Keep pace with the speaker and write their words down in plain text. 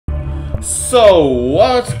So,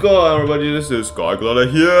 what's going on, everybody? This is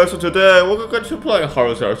Skyglider here. So today, we're going to play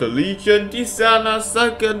Horus the Legion, the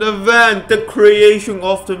second event, the creation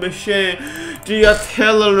of the machine, the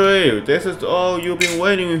artillery. This is all you've been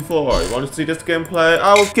waiting for. You want to see this gameplay?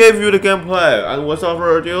 I will give you the gameplay. And without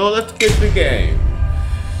further ado, let's get the game.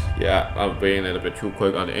 Yeah, I'm being a little bit too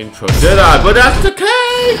quick on the intro, did I? But that's the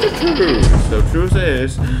case! The truth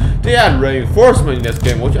is, they add reinforcement in this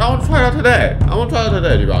game, which I want to try out today.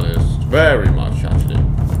 To be honest. Very much, actually.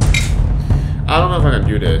 I don't know if I can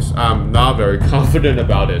do this. I'm not very confident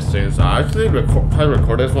about it since I actually tried to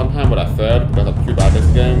record this one time, but I failed because I'm too bad at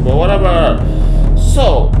this game, but whatever.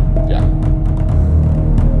 So, yeah.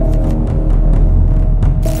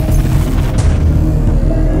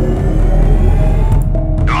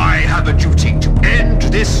 A duty to end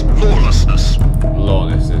this lawlessness.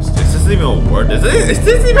 Lawlessness. Is this even a word? Is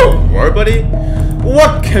this even a word, buddy?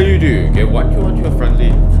 What can you do? Get one to a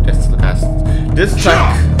friendly. This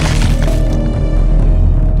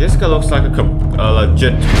guy looks like a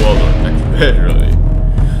legit warlord, like literally.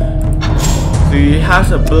 So he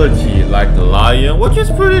has ability like the lion, which is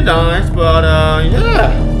pretty nice, but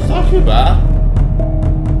yeah, it's not too bad.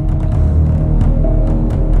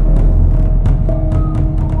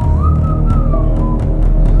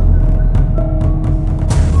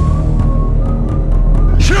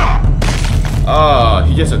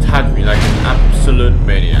 He just attacked me like an absolute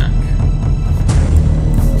maniac.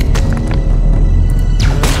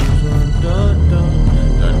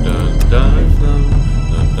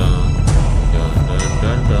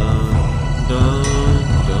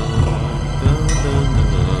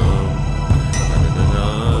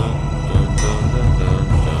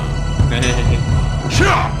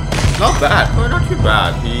 Not bad, but not too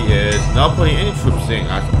bad. He is not putting any troops in,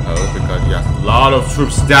 I suppose, because he has a lot of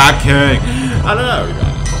troops stacking. I don't know, to be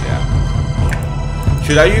honest, yeah.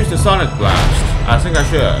 Should I use the Sonic Blast? I think I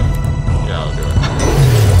should. Yeah, I'll do it.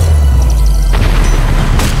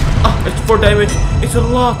 Ah, it's 4 damage. It's a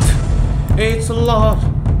lot. It's a lot.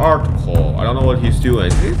 Hardcore. I don't know what he's doing.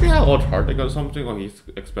 Is he have old heart or something, or he's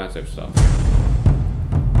expensive stuff?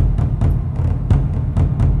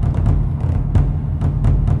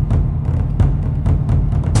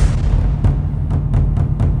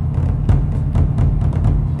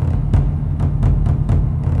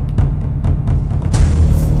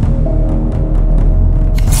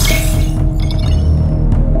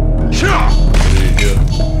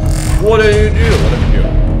 What did you do?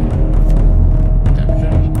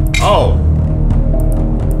 Redemption? Oh!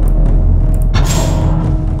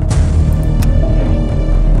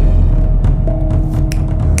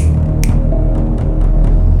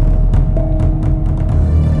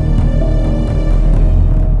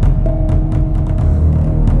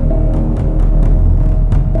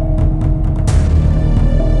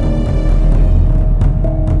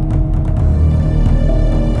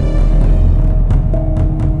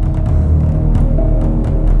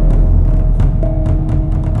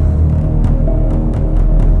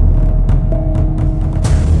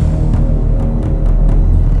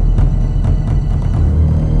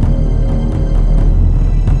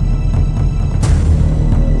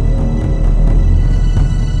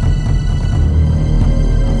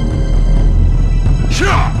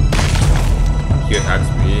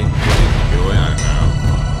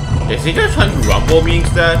 Is he just trying to rumble me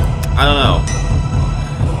instead? I don't know.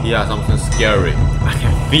 Yeah, something scary. I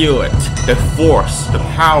can feel it. The force, the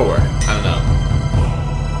power. I don't know.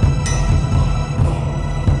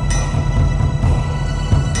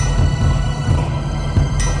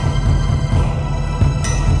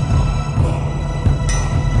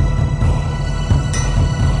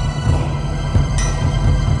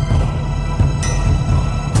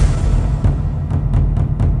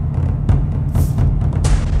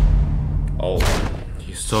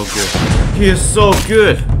 So good. He is so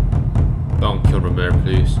good. Don't kill the mayor,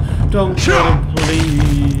 please. Don't kill him,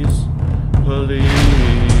 please. Please.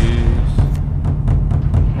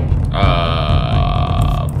 I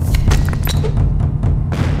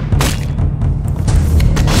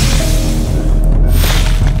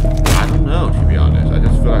don't know, to be honest. I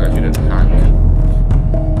just feel like I should attack.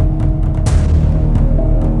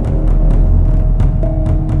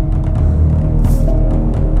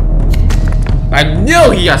 I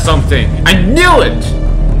knew he has something! I knew it!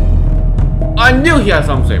 I knew he had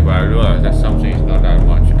something, but I realized that something is not that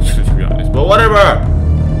much, actually, to be honest. But whatever!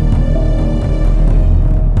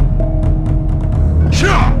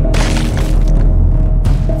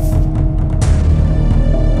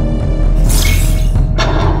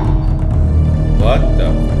 What the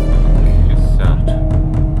fuck is that?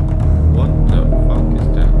 What the fuck is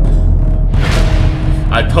that?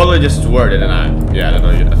 totally just swore, didn't I? Yeah, I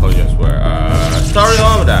totally just swore. Sorry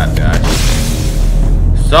about that, guys.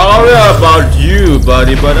 Sorry about you,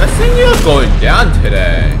 buddy, but I think you're going down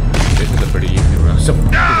today. This is a pretty easy round. So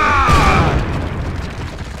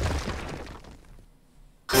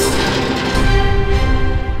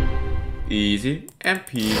easy and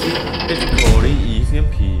peasy. It's totally easy and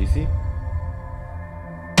peasy.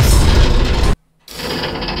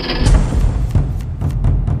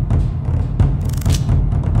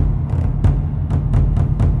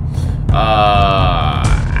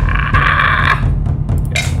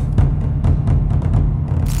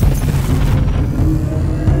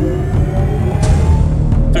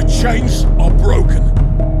 The chains are broken.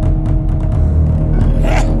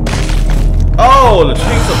 Oh, the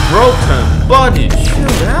chains are broken. Buddy,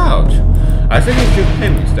 chill out. I think you should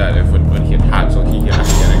him instead when he attacks, so he can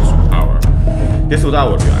actually get extra power. This is what I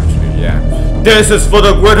would do actually, yeah. This is for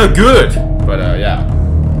the greater good. But yeah.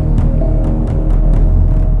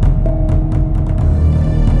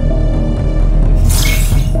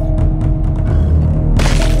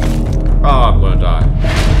 Oh, I'm gonna die.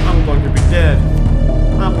 I'm going to be dead.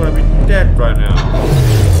 I'm gonna be dead right now.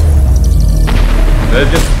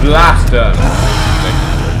 Let's just blast them.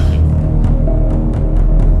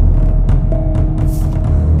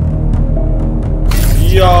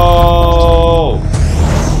 Yo!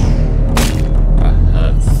 That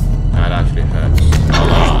hurts. That actually hurts a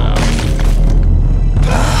lot.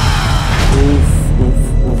 Oof, oof,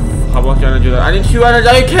 oof. How much energy? I need 2 energy.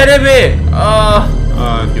 Are you kidding me? I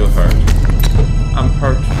feel hurt. I'm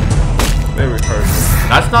hurt. Very hurt.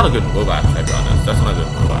 That's not a good move, actually, to be honest. That's not a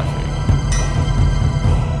good move, actually.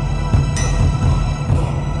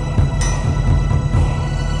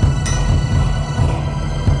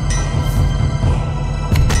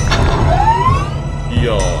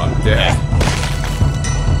 Yo, I'm dead.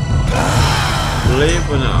 Believe it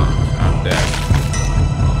or not, I'm dead.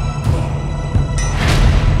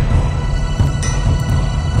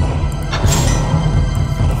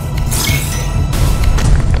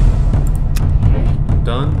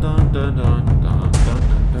 Dun dun dun dun dun dun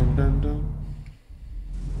dun dun dun.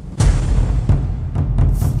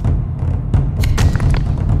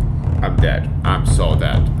 I'm dead. I'm so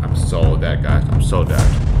dead. I'm so dead, guys. I'm so dead.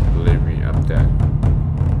 Believe me, I'm dead.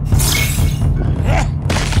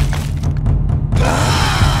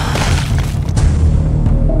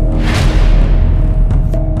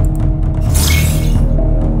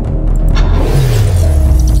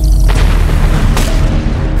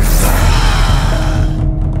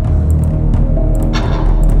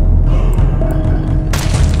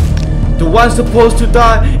 The one supposed to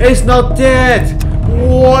die is not dead.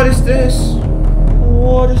 What is this?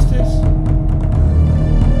 What is this?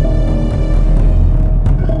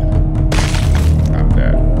 I'm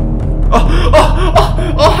dead.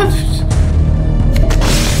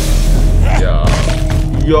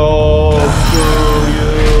 Yo, screw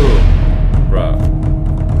you, bruh.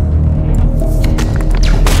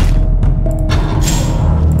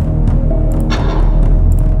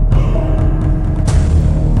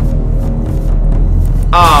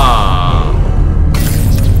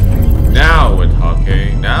 Now we're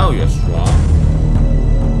talking. Now you're strong.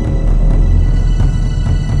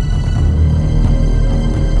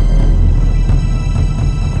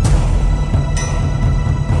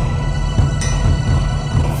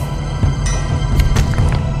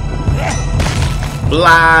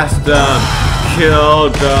 Blast them, kill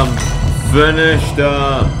them, finish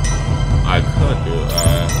them. I could do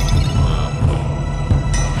that.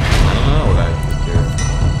 I don't know what I should do.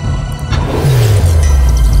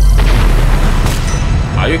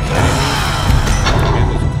 Are you kidding me?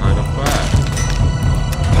 This is kind of bad.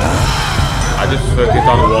 I just focused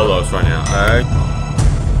on the wallows right now, alright?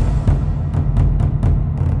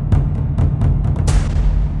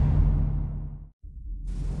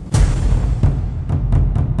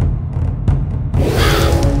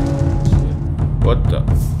 What the?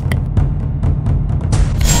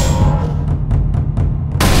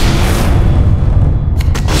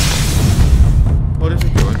 What is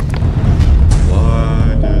it doing?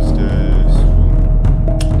 What is this?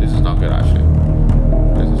 This is not good, actually.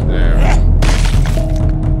 This is there.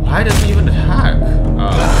 Why does he even attack?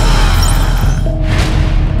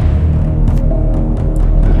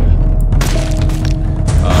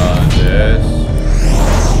 This.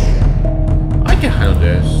 I can handle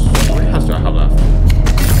this. How many health do I have left?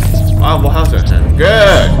 Oh, what health do I have?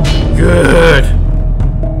 Good! Good!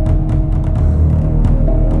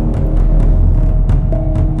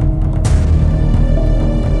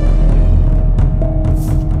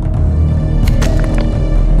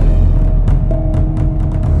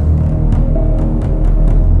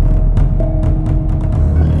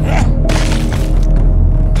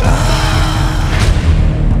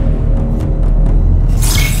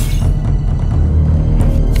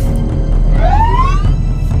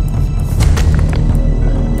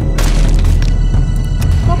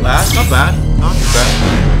 bad, not bad, not too bad.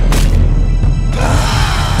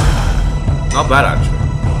 Not bad actually.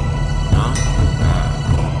 Not bad.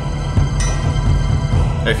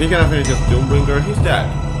 If he cannot finish his Doombringer, he's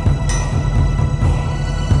dead.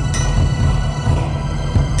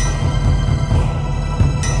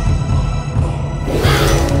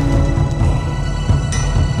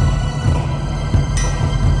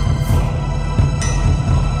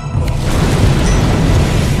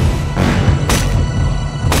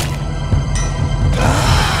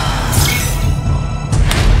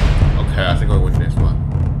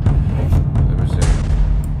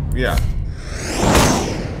 Yeah.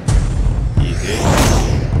 Easy.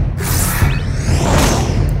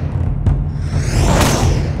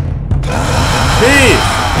 Peace!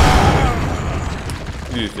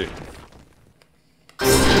 Easy.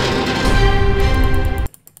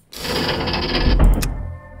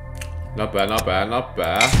 Not bad, not bad, not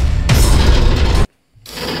bad.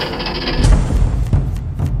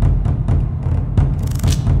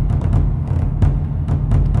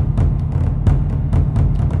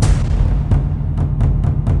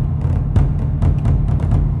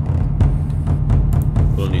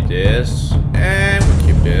 This and we'll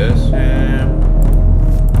keep this and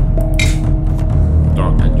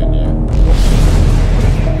dark engineer.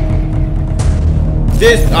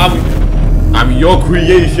 This I'm your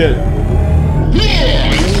creation. I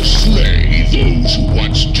will slay those who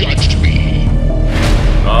once judged me.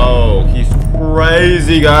 Oh, he's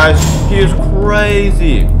crazy, guys. He is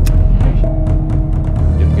crazy.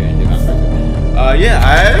 Just kidding, he's not crazy. Yeah,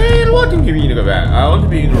 I want him to be in the van. I want to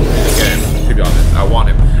be in the game. To be honest, I want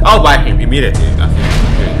him. I'll buy him immediately. That's it.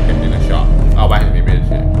 In the shop. I'll buy him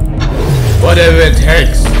immediately. Whatever it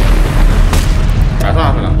takes. I don't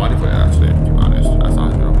have enough money for that actually, to be honest. That's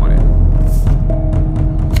not enough money.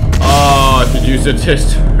 Oh, I should use a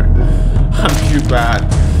tester. I'm too bad.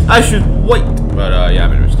 I should wait. But yeah, I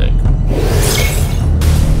made a mistake.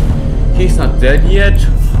 He's not dead yet.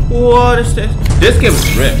 What is this? This game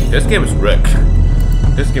is rigged. This game is rigged.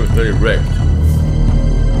 This game is very rigged.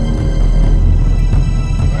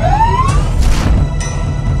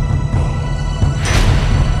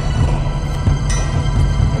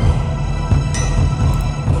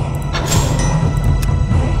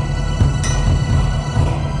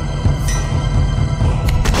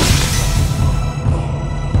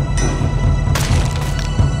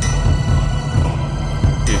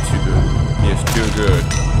 Good.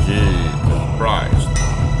 Jesus Christ.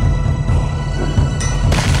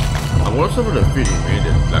 I want some of the video made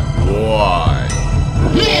it. Like, why?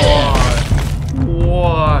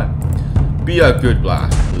 Why? Be a good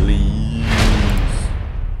blast, please.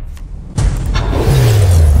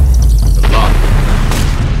 The luck.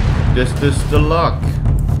 This the luck.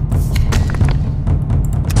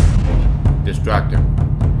 Distract him.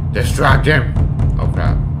 Distract him. Oh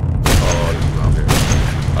crap. Oh, this is not good.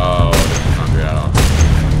 Oh, this is not good at all.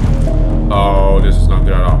 Oh, this is not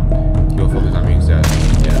good at all. He'll focus on being dead.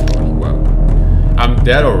 Yeah, well. I'm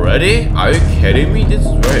dead already? Are you kidding me? This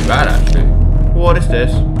is very bad actually. What is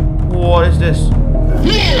this? What is this? I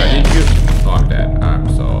need you. Oh, I'm dead. I'm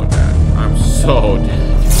so dead. I'm so dead.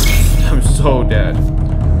 I'm so dead.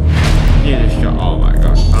 Need a shot. Oh my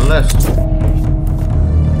gosh. Unless.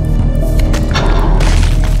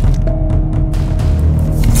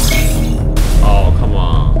 Oh, come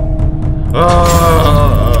on.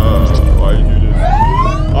 Why you do this?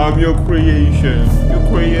 I'm your creation. You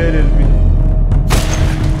created me.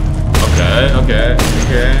 Okay.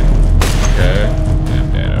 Yeah,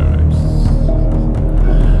 I'm dead already.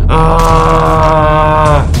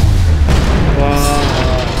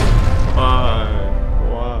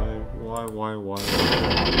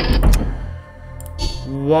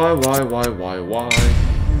 Why?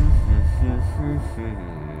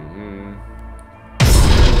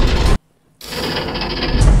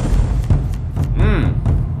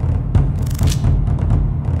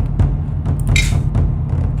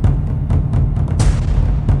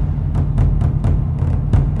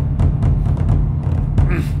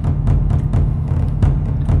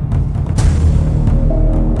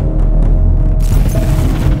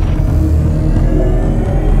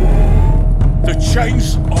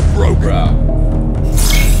 Chains are broken. Bro.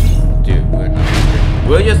 Dude,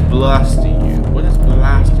 we're just blasting you. We're just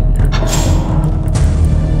blasting you.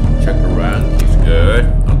 Check the rank. He's good.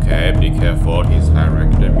 Okay, be careful. He's higher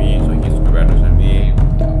ranked than me, so he's better than me.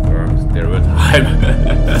 Confirm stereotype.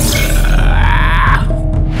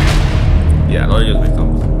 Yeah, let me just make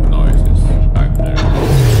some noises back there.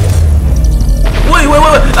 Wait! I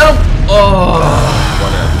don't. Oh! Why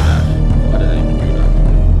did I do that? Why did I even do that?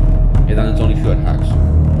 It doesn't only shoot attacks.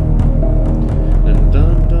 Dun,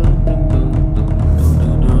 dun, dun.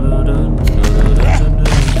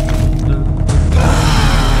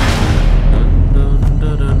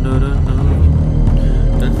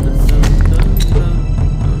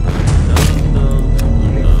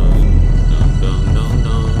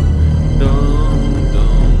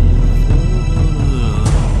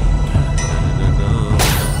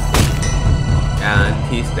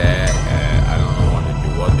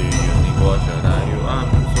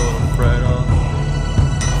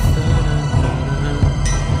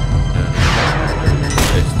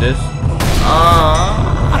 this? Ah.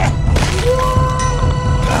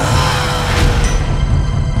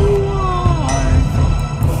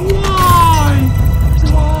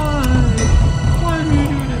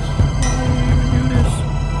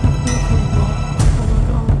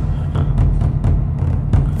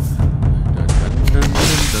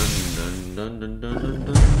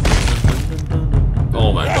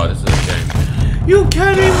 Oh my god, this is a game. You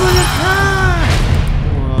can't even attack!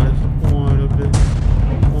 What is the point of this?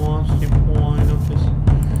 What's the point of this?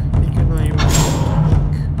 You cannot even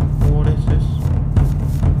attack. What is this?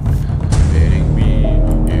 Getting me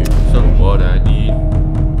is what I need.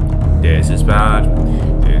 This is bad.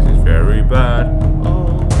 This is very bad.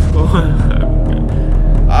 Oh, what's going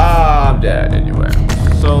on? I'm dead anyway.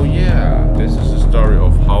 So yeah, this is the story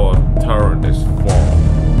of how a turret is formed.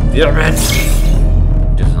 Damn it!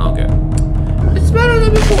 Just not good. It's better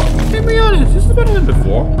than before. To be honest, it's better than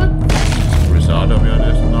before. Result, to be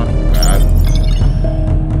honest, not bad.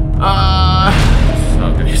 This is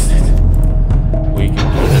not good, is it? We can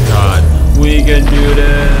do this, God. We can do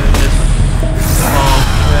this. Oh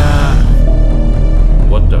yeah.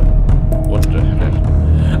 What the heck?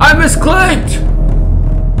 I misclicked.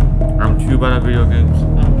 I'm too bad at video games.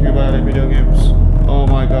 Oh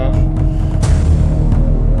my gosh.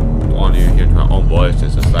 Only you hear my own voice.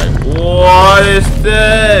 It's just like, what is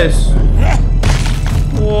this?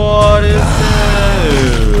 What is this?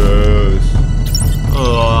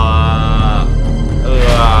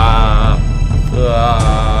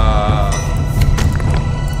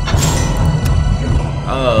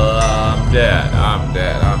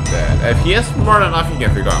 I'm dead. If he is smart enough, he can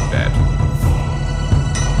figure I'm dead.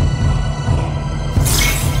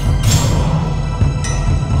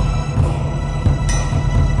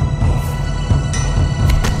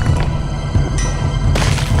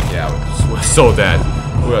 We're so dead.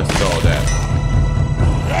 We're so dead.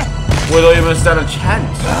 We don't even stand a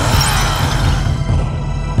chance.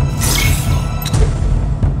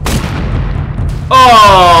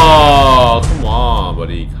 Oh, come on,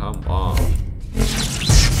 buddy. Come on.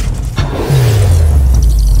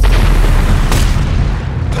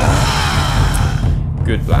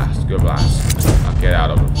 Good blast. I'll get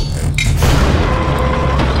out of this.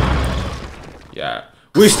 Yeah.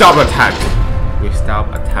 We stop attack.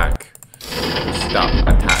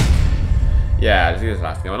 Yeah, this is the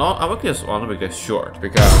last game. I'm making this one, make this short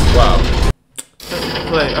because, well, just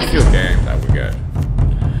play a few games that were good.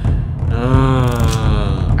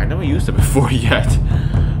 I never used it before yet.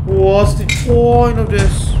 What's the point of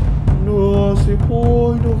this? What's the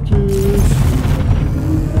point of this?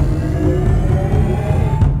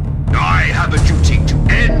 I have a duty to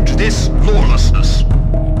end this lawlessness.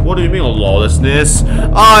 What do you mean lawlessness?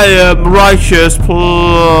 I am righteous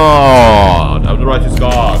blood. I'm the righteous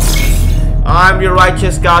God. I'm the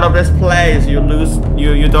righteous God of this place. You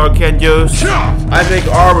don't can't use. I make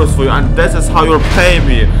armors for you, and this is how you'll pay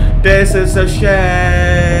me. This is a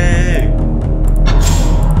shame.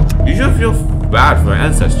 You should feel bad for your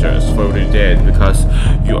ancestors for what you did because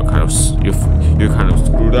you are kind of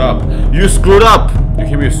screwed up. You screwed up. You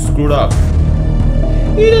hear me? Screwed up.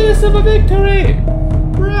 You didn't deserve a victory.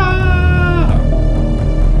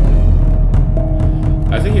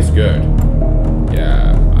 I think he's good.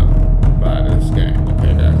 Yeah, I'm bad at this game.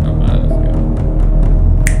 Okay, guys, I'm bad at this game.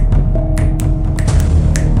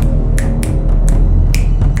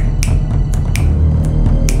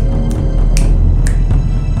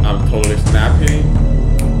 I'm totally snappy.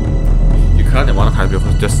 You can't monetize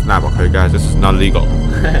people just snap, okay, guys? This is not legal.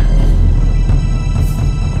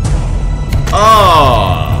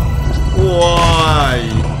 Oh! Why?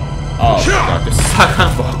 Oh my god, this is kind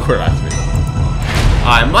of awkward actually.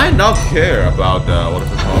 I might not care about the, what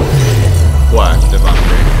is it called? What? The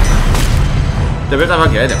boundary. The bit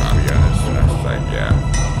I'm getting out of here, that's like, yeah.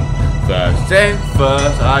 First thing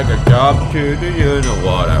first, I got job to do, you know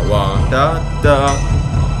what I want,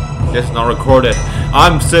 It's not recorded.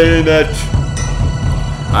 I'm saying it!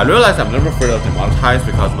 I realize I'm never afraid of demonetized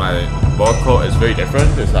because my vocal is very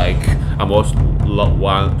different. It's like almost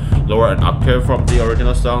one lower an octave from the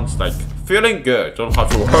original song. It's like feeling good. Don't have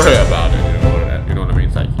to worry about it. You know what I mean?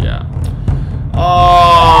 It's like, yeah.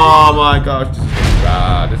 Oh my gosh, this is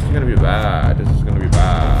bad. This is gonna be bad. This is gonna be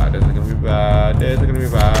bad. This is gonna be bad. This is gonna be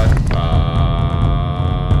bad.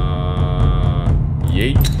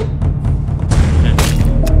 Yeet.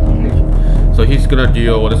 So he's gonna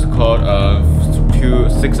deal what is it called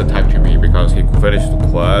 2-6 attack to me because he finished the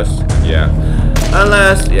quest. Yeah.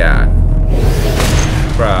 Unless, yeah.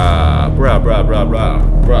 Bruh.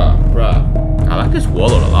 I like this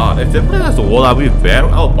wallet a lot. If they put it as a wallet,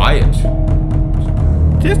 I'll buy it.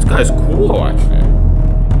 This guy's cool actually.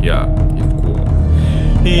 Yeah, he's cool.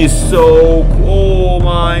 He's so cool. Oh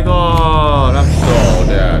my god. I'm so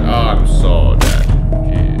dead. I'm so dead.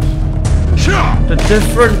 Jeez. The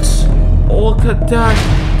difference. Look at that.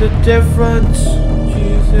 The difference.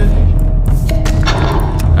 Jesus.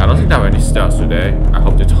 I don't think they have any stats today. I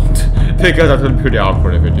hope they don't. Because that's gonna be pretty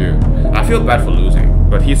awkward if they do. I feel bad for losing,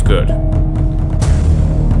 but he's good.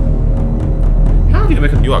 How do you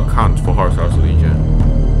make a new account for Horus Legion?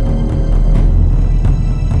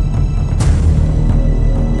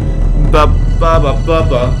 Ba ba ba ba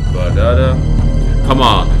ba ba da da. Come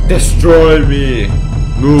on, destroy me.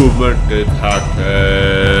 Movement detected.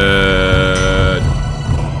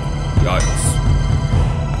 Yikes.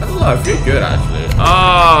 I don't know, I feel good actually.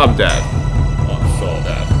 Ah, I'm dead. Oh, I'm so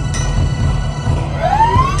dead.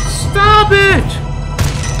 Stop it!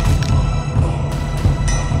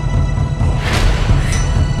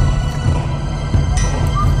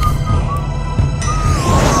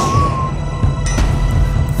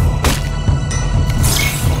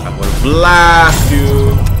 I'm gonna blast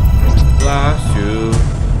you. Blast you.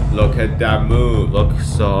 Look at that move. Look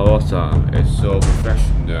so awesome. It's so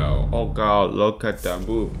professional. Oh god, look at that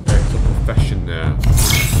move. It's so professional.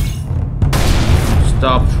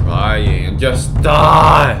 Stop trying and just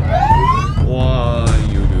die. Why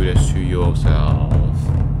you do this to yourself?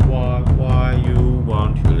 Why you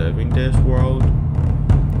want to live in this world?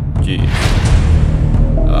 Jeez.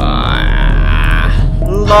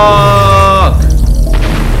 Luck!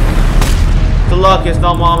 The luck is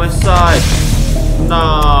not on my side.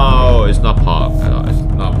 No, it's not pop at all. It's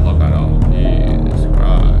not pop at all. Jesus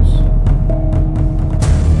Christ.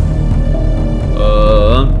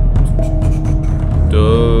 Dun,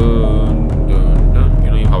 dun, dun. You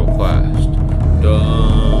know you have a quest.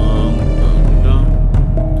 Dun, dun, dun.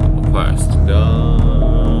 Have a quest.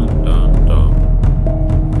 Dun, dun, dun.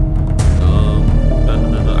 Dun, dun,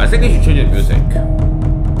 dun, dun. I think they should change the music.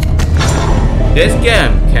 This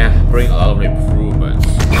game can bring a lot of improvements.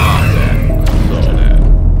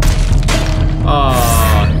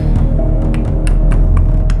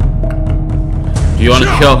 Do you want to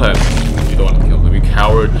kill him? You don't want to kill him. You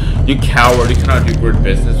coward. You coward. You cannot do good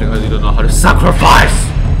business because you don't know how to sacrifice.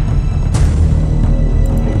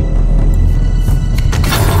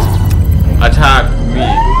 Attack me.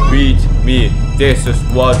 Beat me. This is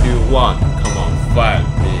what you want. Come on, fight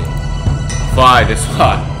me. Fight this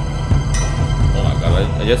one. Oh my god,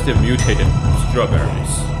 I just did mutated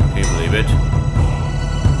strawberries. Can you believe it?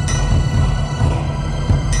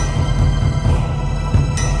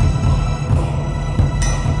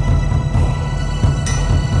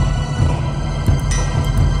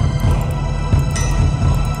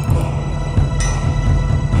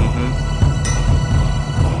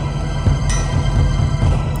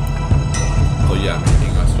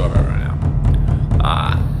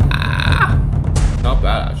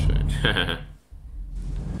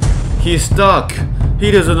 He's stuck. He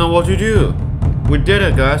doesn't know what to do. We did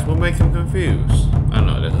it, guys. We'll make him confused. I don't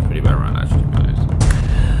know. That's a pretty bad run, actually, to be honest.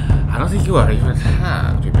 I don't think he will even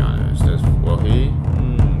attack, to be honest. Will he? I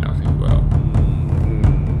don't think he will.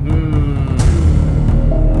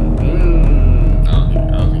 I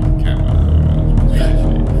don't think he can.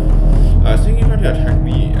 Actually, I think he tried to attack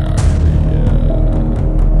me. Actually,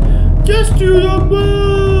 just do the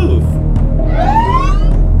move.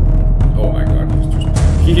 Oh my god.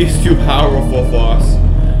 He is too powerful for us.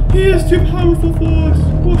 He is too powerful for us.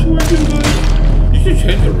 What should we do, guys? You should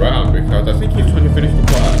change it around because I think he's trying to finish the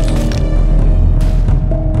class.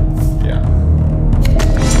 Yeah.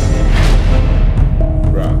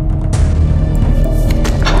 Right.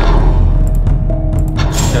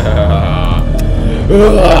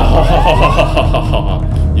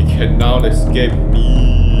 You cannot escape me.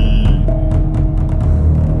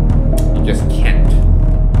 You just can't.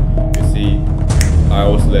 You see? I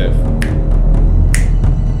always live.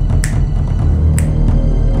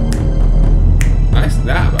 Nice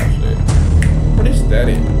nap, actually. Pretty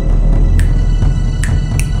steady.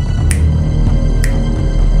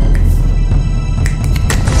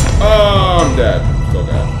 Oh, I'm dead. So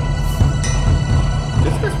dead.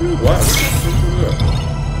 This guy's really wild. This guy's really good.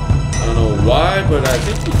 I don't know why, but I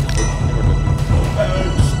think he's extra.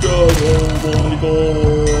 Oh my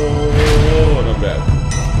god. I'm dead.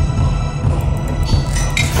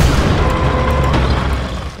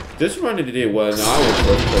 This run I did when I was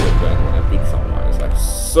first playing when I beat someone. It's like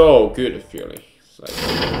so good feeling. It's like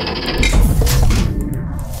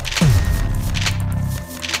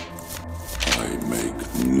I make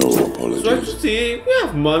no apologies. So as you see, we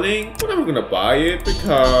have money. We're never gonna buy it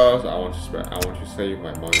because I want to save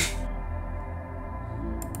my money.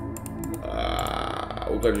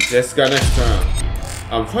 We're gonna do this guy next time.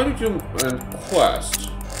 I'm trying to do a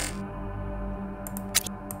quest.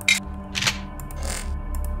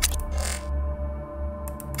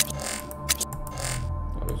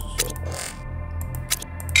 Oh, this is so hard.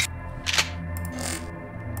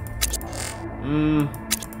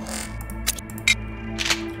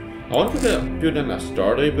 I want to build in a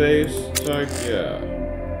starter base. It's like, yeah.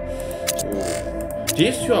 Ooh.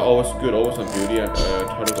 These two are always good, always on beauty and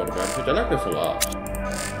target advantage. I like this a lot.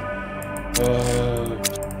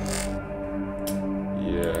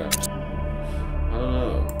 Yeah. I don't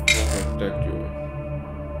know. How to protect you.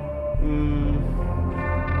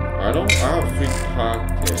 I have 3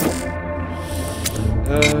 tactics.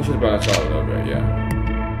 Should balance out a little bit, yeah.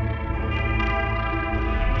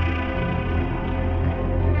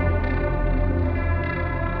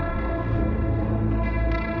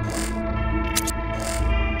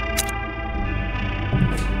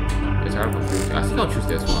 I think I'll choose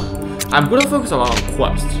this one. I'm gonna focus a lot on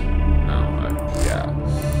quests now. Yeah.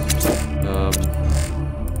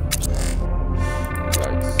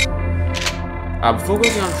 Right. I'm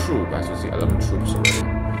focusing on troop. As you see, 11 troops already.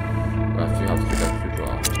 But I still have to get that few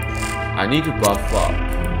draw. I need to buff up.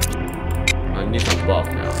 I need some buff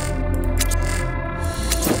now.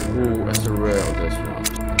 Ooh, that's a rail. This one.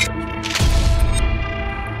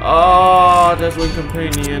 Ah, that's one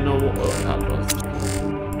companion. Oh, not both.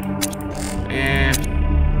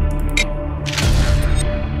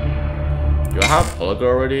 Do I have Polygon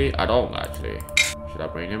already? I don't actually. Should I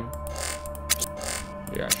bring him?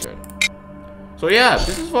 Yeah, I should. So yeah,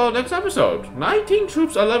 this is for the next episode. 19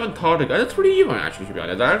 troops, 11 target. And it's pretty even actually, to be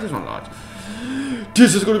honest. I just want a lot.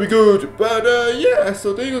 This is gonna be good. But yeah,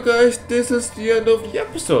 so there you go guys. This is the end of the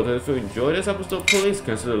episode. And if you enjoyed this episode, please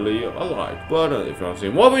consider leaving a like button. If you want to see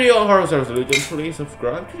more video on Horus Religion, please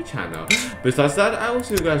subscribe to the channel. Besides that, I will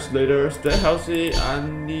see you guys later. Stay healthy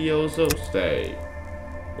and also stay.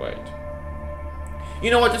 Wait. You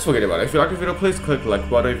know what, just forget about it. If you like the video, please click the like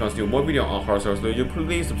button. If you want to see more video on Horus Religion,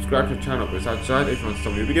 please subscribe to the channel. Besides that, if you want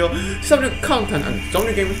some new video, some new content, and some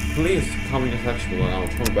new games, please comment in the section below and I will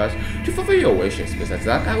try my best to fulfill your wishes. Besides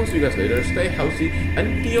that, I will see you guys later. Stay healthy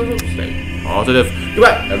and also stay positive.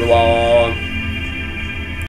 Goodbye, everyone!